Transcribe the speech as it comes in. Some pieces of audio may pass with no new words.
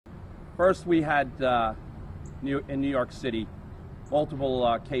First, we had in New York City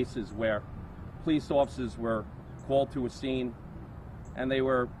multiple cases where police officers were called to a scene and they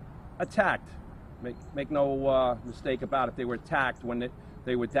were attacked. Make no mistake about it, they were attacked when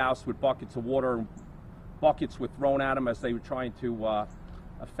they were doused with buckets of water, and buckets were thrown at them as they were trying to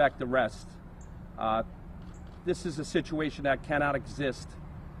effect arrest. This is a situation that cannot exist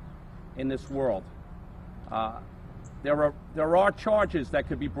in this world. There are charges that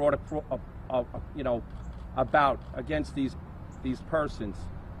could be brought about against these persons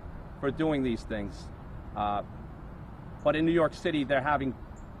for doing these things, but in New York City they're having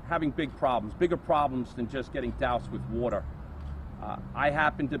big problems, bigger problems than just getting doused with water. I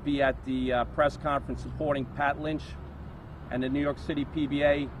happened to be at the press conference supporting Pat Lynch and the New York City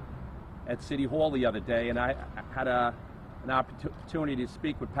PBA at City Hall the other day, and I had an opportunity to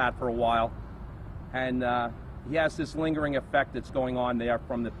speak with Pat for a while, and he has this lingering effect that's going on there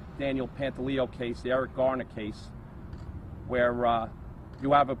from the Daniel Pantaleo case, the Eric Garner case, where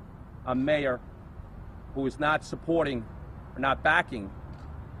you have a mayor who is not supporting or not backing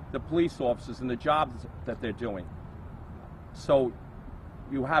the police officers and the jobs that they're doing. So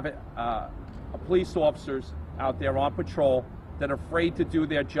you have police officers out there on patrol that are afraid to do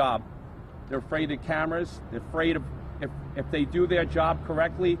their job. They're afraid of cameras. They're afraid of, if they do their job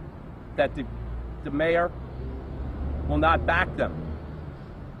correctly, that the mayor will not back them.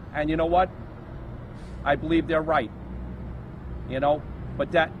 And you know what? I believe they're right.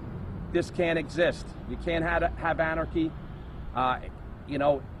 But this can't exist. You can't have anarchy.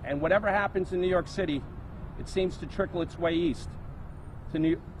 And whatever happens in New York City, it seems to trickle its way east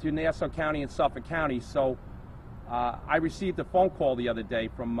to Nassau County and Suffolk County. So I received a phone call the other day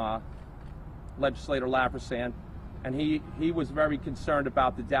from Legislator Lafazan, and he was very concerned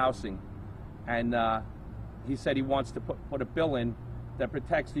about the dousing, and he said he wants to put a bill in that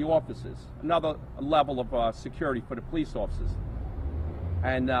protects the officers, another level of security for the police officers.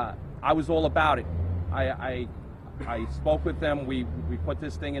 And I was all about it. I spoke with them. We put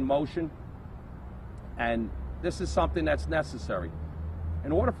this thing in motion, and this is something that's necessary.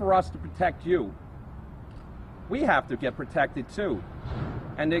 In order for us to protect you, we have to get protected too.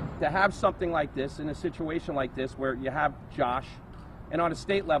 And to have something like this, in a situation like this, where you have Josh, and on a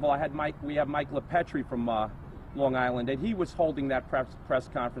state level, we have Mike LaPetri from Long Island, and he was holding that press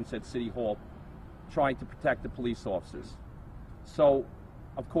conference at City Hall, trying to protect the police officers. So,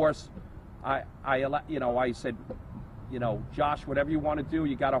 of course, I said, Josh, whatever you want to do,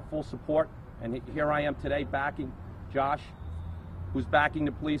 you got our full support. And here I am today backing Josh, who's backing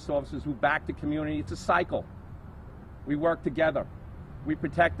the police officers, who back the community. It's a cycle. We work together. We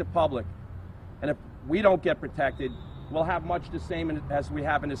protect the public. And if we don't get protected, we'll have much the same as we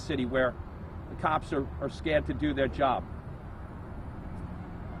have in the city, where the cops are scared to do their job.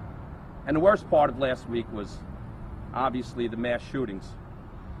 And the worst part of last week was obviously the mass shootings,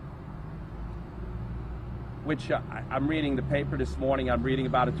 which I'm reading the paper this morning. I'm reading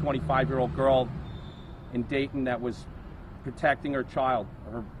about a 25-year-old girl in Dayton that was protecting her child,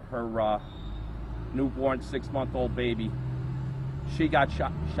 her newborn 6-month-old baby. She got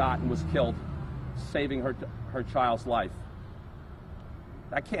shot and was killed, saving her child's life.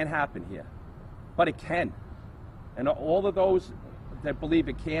 That can't happen here, but it can. And all of those that believe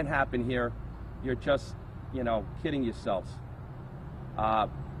it can't happen here, you're just, kidding yourselves.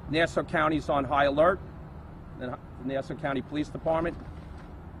 Nassau County's on high alert, the Nassau County Police Department,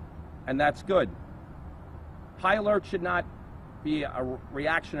 and that's good. High alert should not be a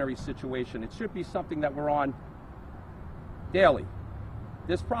reactionary situation. It should be something that we're on daily.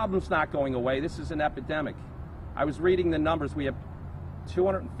 This problem's not going away. This is an epidemic. I was reading the numbers. We have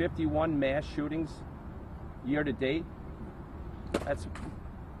 251 mass shootings year to date. That's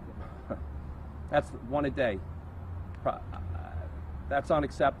one a day. That's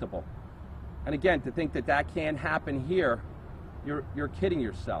unacceptable. And again, to think that can't happen here, you're kidding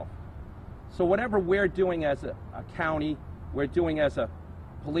yourself. So whatever we're doing as a county, we're doing as a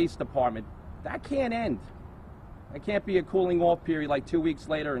police department, that can't end. It can't be a cooling off period like 2 weeks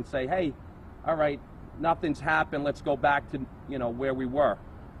later and say, hey, all right, nothing's happened, let's go back to where we were.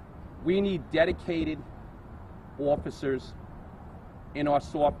 We need dedicated officers in our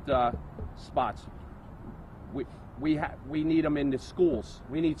soft spots. We need them in the schools.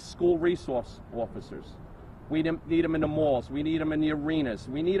 We need school resource officers. We need them in the malls. We need them in the arenas.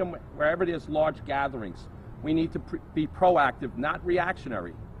 We need them wherever there's large gatherings. We need to be proactive, not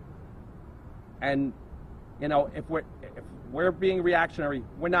reactionary. And if we're being reactionary,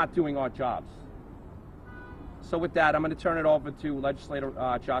 we're not doing our jobs. So with that, I'm going to turn it over to Legislator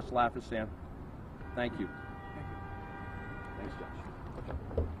Josh Lafazan. Thank you. Thanks,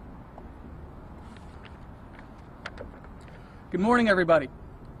 Josh. Good morning, everybody.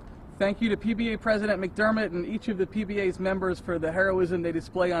 Thank you to PBA President McDermott and each of the PBA's members for the heroism they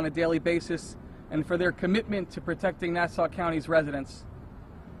display on a daily basis and for their commitment to protecting Nassau County's residents.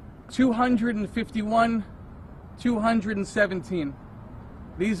 251, 217.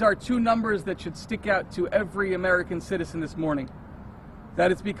 These are two numbers that should stick out to every American citizen this morning.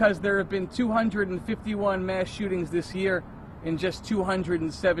 That is because there have been 251 mass shootings this year in just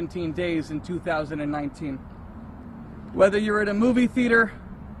 217 days in 2019. Whether you're at a movie theater,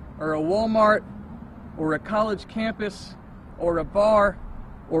 or a Walmart, or a college campus, or a bar,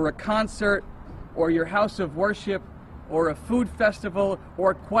 or a concert, or your house of worship, or a food festival,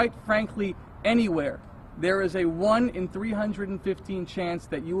 or quite frankly, anywhere, there is a 1 in 315 chance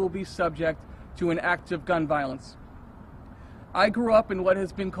that you will be subject to an act of gun violence. I grew up in what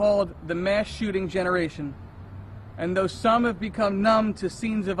has been called the mass shooting generation, and though some have become numb to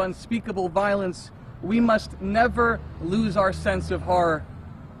scenes of unspeakable violence, we must never lose our sense of horror.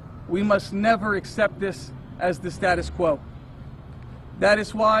 We must never accept this as the status quo. That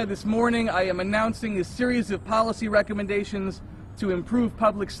is why this morning I am announcing a series of policy recommendations to improve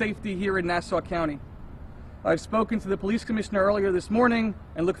public safety here in Nassau County. I've spoken to the police commissioner earlier this morning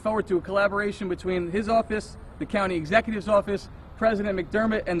and look forward to a collaboration between his office, the county executive's office, President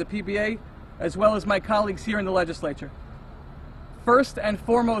McDermott, and the PBA, as well as my colleagues here in the legislature. First and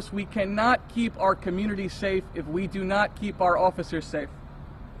foremost, we cannot keep our community safe if we do not keep our officers safe.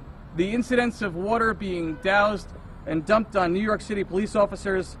 The incidents of water being doused and dumped on New York City police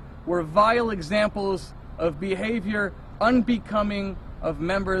officers were vile examples of behavior unbecoming of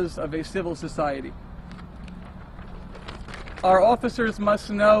members of a civil society. Our officers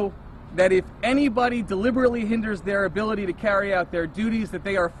must know that if anybody deliberately hinders their ability to carry out their duties, that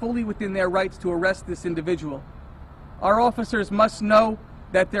they are fully within their rights to arrest this individual. Our officers must know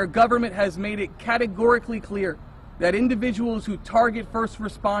that their government has made it categorically clear that individuals who target first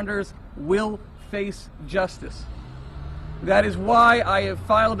responders will face justice. That is why I have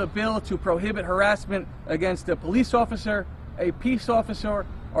filed a bill to prohibit harassment against a police officer, a peace officer,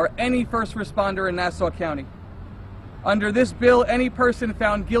 or any first responder in Nassau County. Under this bill, any person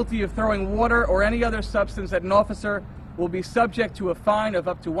found guilty of throwing water or any other substance at an officer will be subject to a fine of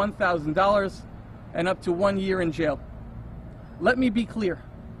up to $1,000 and up to 1 year in jail. Let me be clear.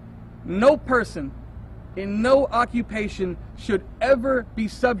 No person in no occupation should ever be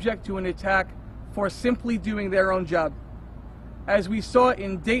subject to an attack for simply doing their own job. As we saw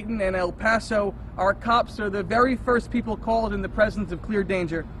in Dayton and El Paso, our cops are the very first people called in the presence of clear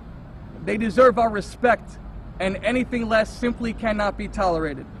danger. They deserve our respect, and anything less simply cannot be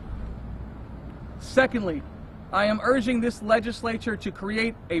tolerated. Secondly, I am urging this legislature to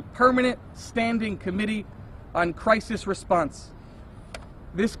create a permanent standing committee on crisis response.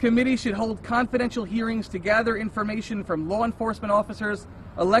 This committee should hold confidential hearings to gather information from law enforcement officers,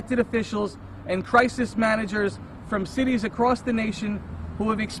 elected officials, and crisis managers from cities across the nation who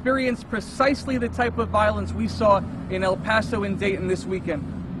have experienced precisely the type of violence we saw in El Paso and Dayton this weekend.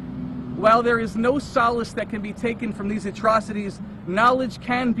 While there is no solace that can be taken from these atrocities, knowledge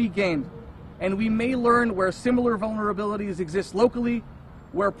can be gained, and we may learn where similar vulnerabilities exist locally,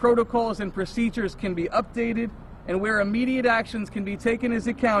 where protocols and procedures can be updated, and where immediate actions can be taken as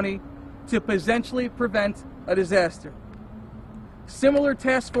a county to potentially prevent a disaster. Similar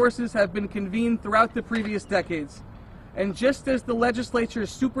task forces have been convened throughout the previous decades, and just as the legislature's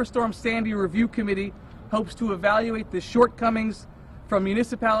Superstorm Sandy Review Committee hopes to evaluate the shortcomings from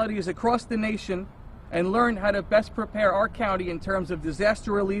municipalities across the nation and learn how to best prepare our county in terms of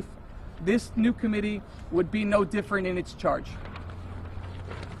disaster relief, this new committee would be no different in its charge.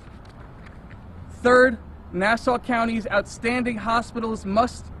 Third, Nassau County's outstanding hospitals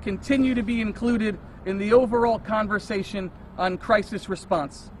must continue to be included in the overall conversation on crisis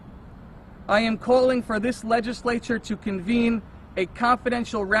response. I am calling for this legislature to convene a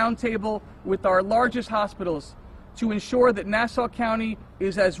confidential roundtable with our largest hospitals to ensure that Nassau County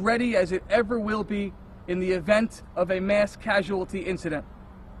is as ready as it ever will be in the event of a mass casualty incident.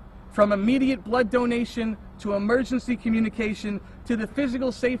 From immediate blood donation to emergency communication to the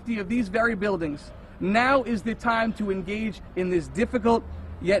physical safety of these very buildings, now is the time to engage in this difficult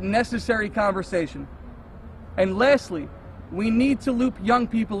yet necessary conversation. And lastly, we need to loop young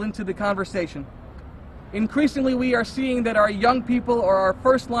people into the conversation. Increasingly, we are seeing that our young people are our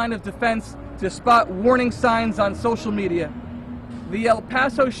first line of defense to spot warning signs on social media. The El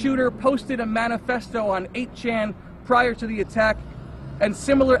Paso shooter posted a manifesto on 8chan prior to the attack, and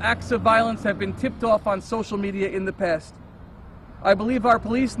similar acts of violence have been tipped off on social media in the past. I believe our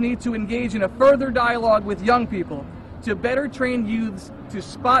police need to engage in a further dialogue with young people to better train youths to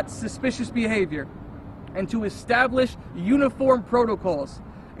spot suspicious behavior. and to establish uniform protocols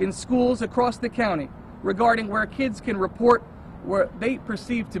in schools across the county regarding where kids can report where they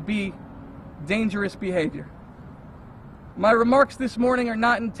perceive to be dangerous behavior. My remarks this morning are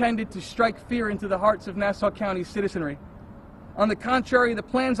not intended to strike fear into the hearts of Nassau County citizenry. On the contrary, the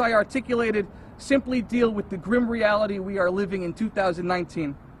plans I articulated simply deal with the grim reality we are living in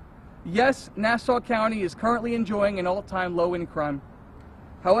 2019. Yes, Nassau County is currently enjoying an all-time low in crime.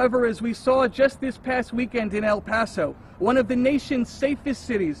 However, as we saw just this past weekend in El Paso, one of the nation's safest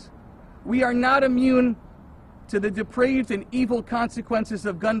cities, we are not immune to the depraved and evil consequences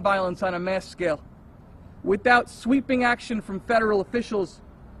of gun violence on a mass scale. Without sweeping action from federal officials,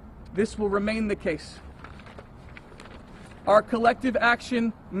 this will remain the case. Our collective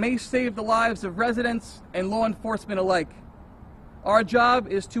action may save the lives of residents and law enforcement alike. Our job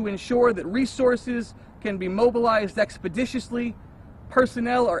is to ensure that resources can be mobilized expeditiously,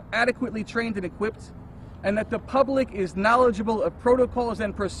 personnel are adequately trained and equipped, and that the public is knowledgeable of protocols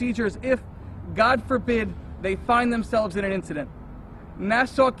and procedures if, God forbid, they find themselves in an incident.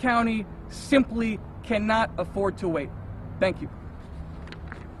 Nassau County simply cannot afford to wait. Thank you.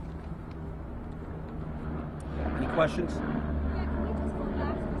 Any questions?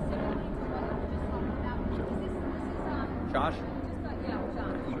 Josh?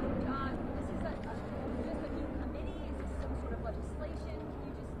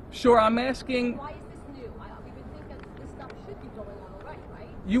 Sure, I'm asking. Why is this new? We would think that this stuff should be going on already, right?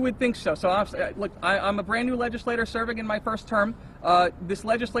 You would think so. So, look, I'm a brand new legislator serving in my first term. This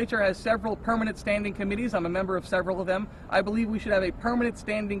legislature has several permanent standing committees. I'm a member of several of them. I believe we should have a permanent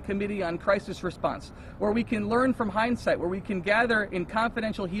standing committee on crisis response, where we can learn from hindsight, where we can gather in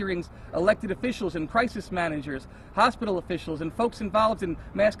confidential hearings elected officials and crisis managers, hospital officials, and folks involved in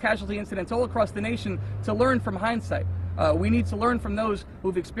mass casualty incidents all across the nation to learn from hindsight. We need to learn from those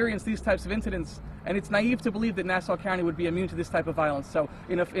who've experienced these types of incidents, and it's naive to believe that Nassau County would be immune to this type of violence. So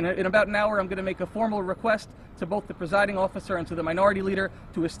in about an hour, I'm going to make a formal request to both the presiding officer and to the minority leader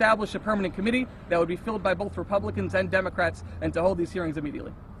to establish a permanent committee that would be filled by both Republicans and Democrats and to hold these hearings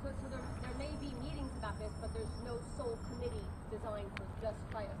immediately. So there may be meetings about this, but there's no sole committee designed for just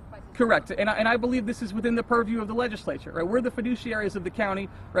crisis. Correct, and I believe this is within the purview of the legislature. Right? We're the fiduciaries of the county.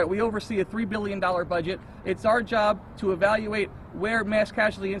 Right? We oversee a $3 billion budget. It's our job to evaluate where mass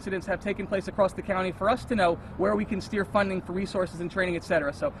casualty incidents have taken place across the county for us to know where we can steer funding for resources and training,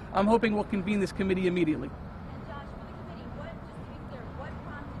 etc. So I'm hoping we'll convene this committee immediately. And Josh, for the committee, just to be clear, what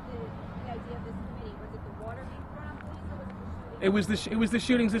prompted the idea of this committee? Was it the water being thrown on police, or was it the shooting? It was the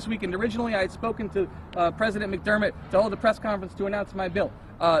shootings this weekend. Originally, I had spoken to President McDermott to hold a press conference to announce my bill.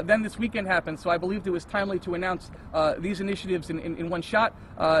 Then this weekend happened, so I believed it was timely to announce these initiatives in one shot.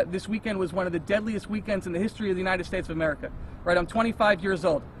 This weekend was one of the deadliest weekends in the history of the United States of America. Right, I'm 25 years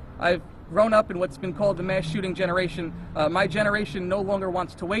old. I've grown up in what's been called the mass shooting generation. My generation no longer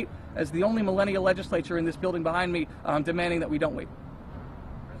wants to wait. As the only millennial legislature in this building behind me, I'm demanding that we don't wait.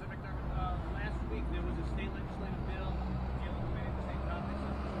 President McDermott, last week there was a state legislative bill dealing with many of the same topics.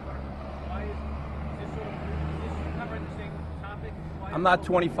 Why is this covering the same topic? I'm not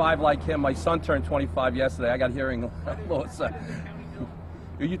 25 like him. My son turned 25 yesterday. I got hearing loss. Are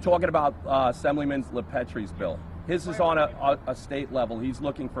you talking about Assemblyman LePetrie's bill? His is on a state level. He's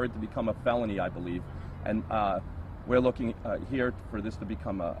looking for it to become a felony, I believe. And we're looking here for this to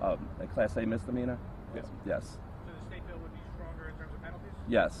become a Class A misdemeanor? Yes. Yes. So the state bill would be stronger in terms of penalties?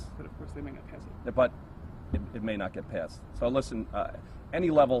 Yes. But of course, they may not pass it. But it may not get passed. So listen,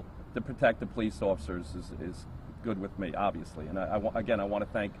 any level to protect the police officers is good with me, obviously. And again, I want to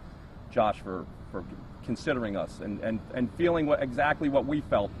thank Josh for considering us and feeling exactly what we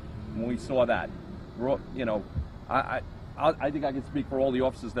felt when we saw that. I think I can speak for all the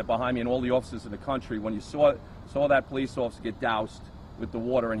officers that behind me and all the officers in the country. When you saw that police officer get doused with the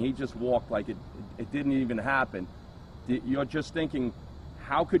water and he just walked like it didn't even happen, you're just thinking,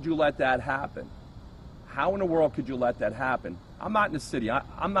 how could you let that happen? How in the world could you let that happen? I'm not in the city.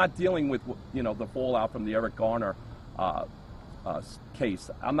 I'm not dealing with the fallout from the Eric Garner case.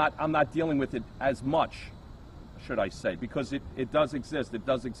 I'm not dealing with it as much, should I say, because it does exist. It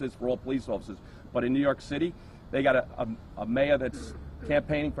does exist for all police officers. But in New York City, they got a mayor that's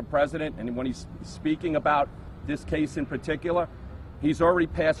campaigning for president, and when he's speaking about this case in particular, he's already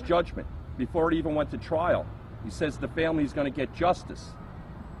passed judgment before it even went to trial. He says the family is going to get justice.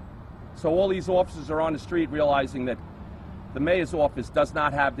 So all these officers are on the street realizing that the mayor's office does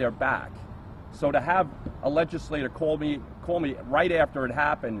not have their back. So to have a legislator call me right after it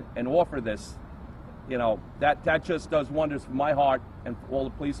happened and offer this, that just does wonders for my heart and for all the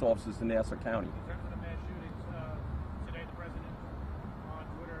police officers in Nassau County. In terms of the mass shootings, today the president on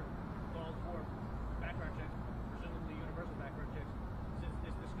Twitter called for background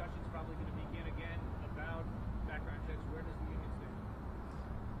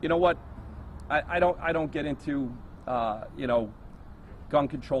You know what? I don't get into you know, gun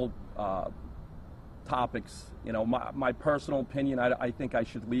control topics. You know, my personal opinion, I think I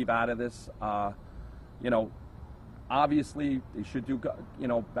should leave out of this. You know, obviously they should do, you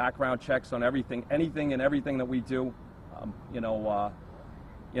know, background checks on anything and everything that we do. You know,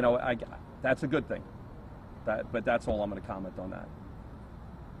 that's a good thing. But that's all I'm going to comment on that.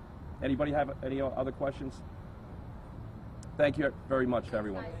 Anybody have any other questions? Thank you very much,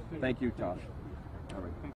 everyone. Thank you, Josh. All right.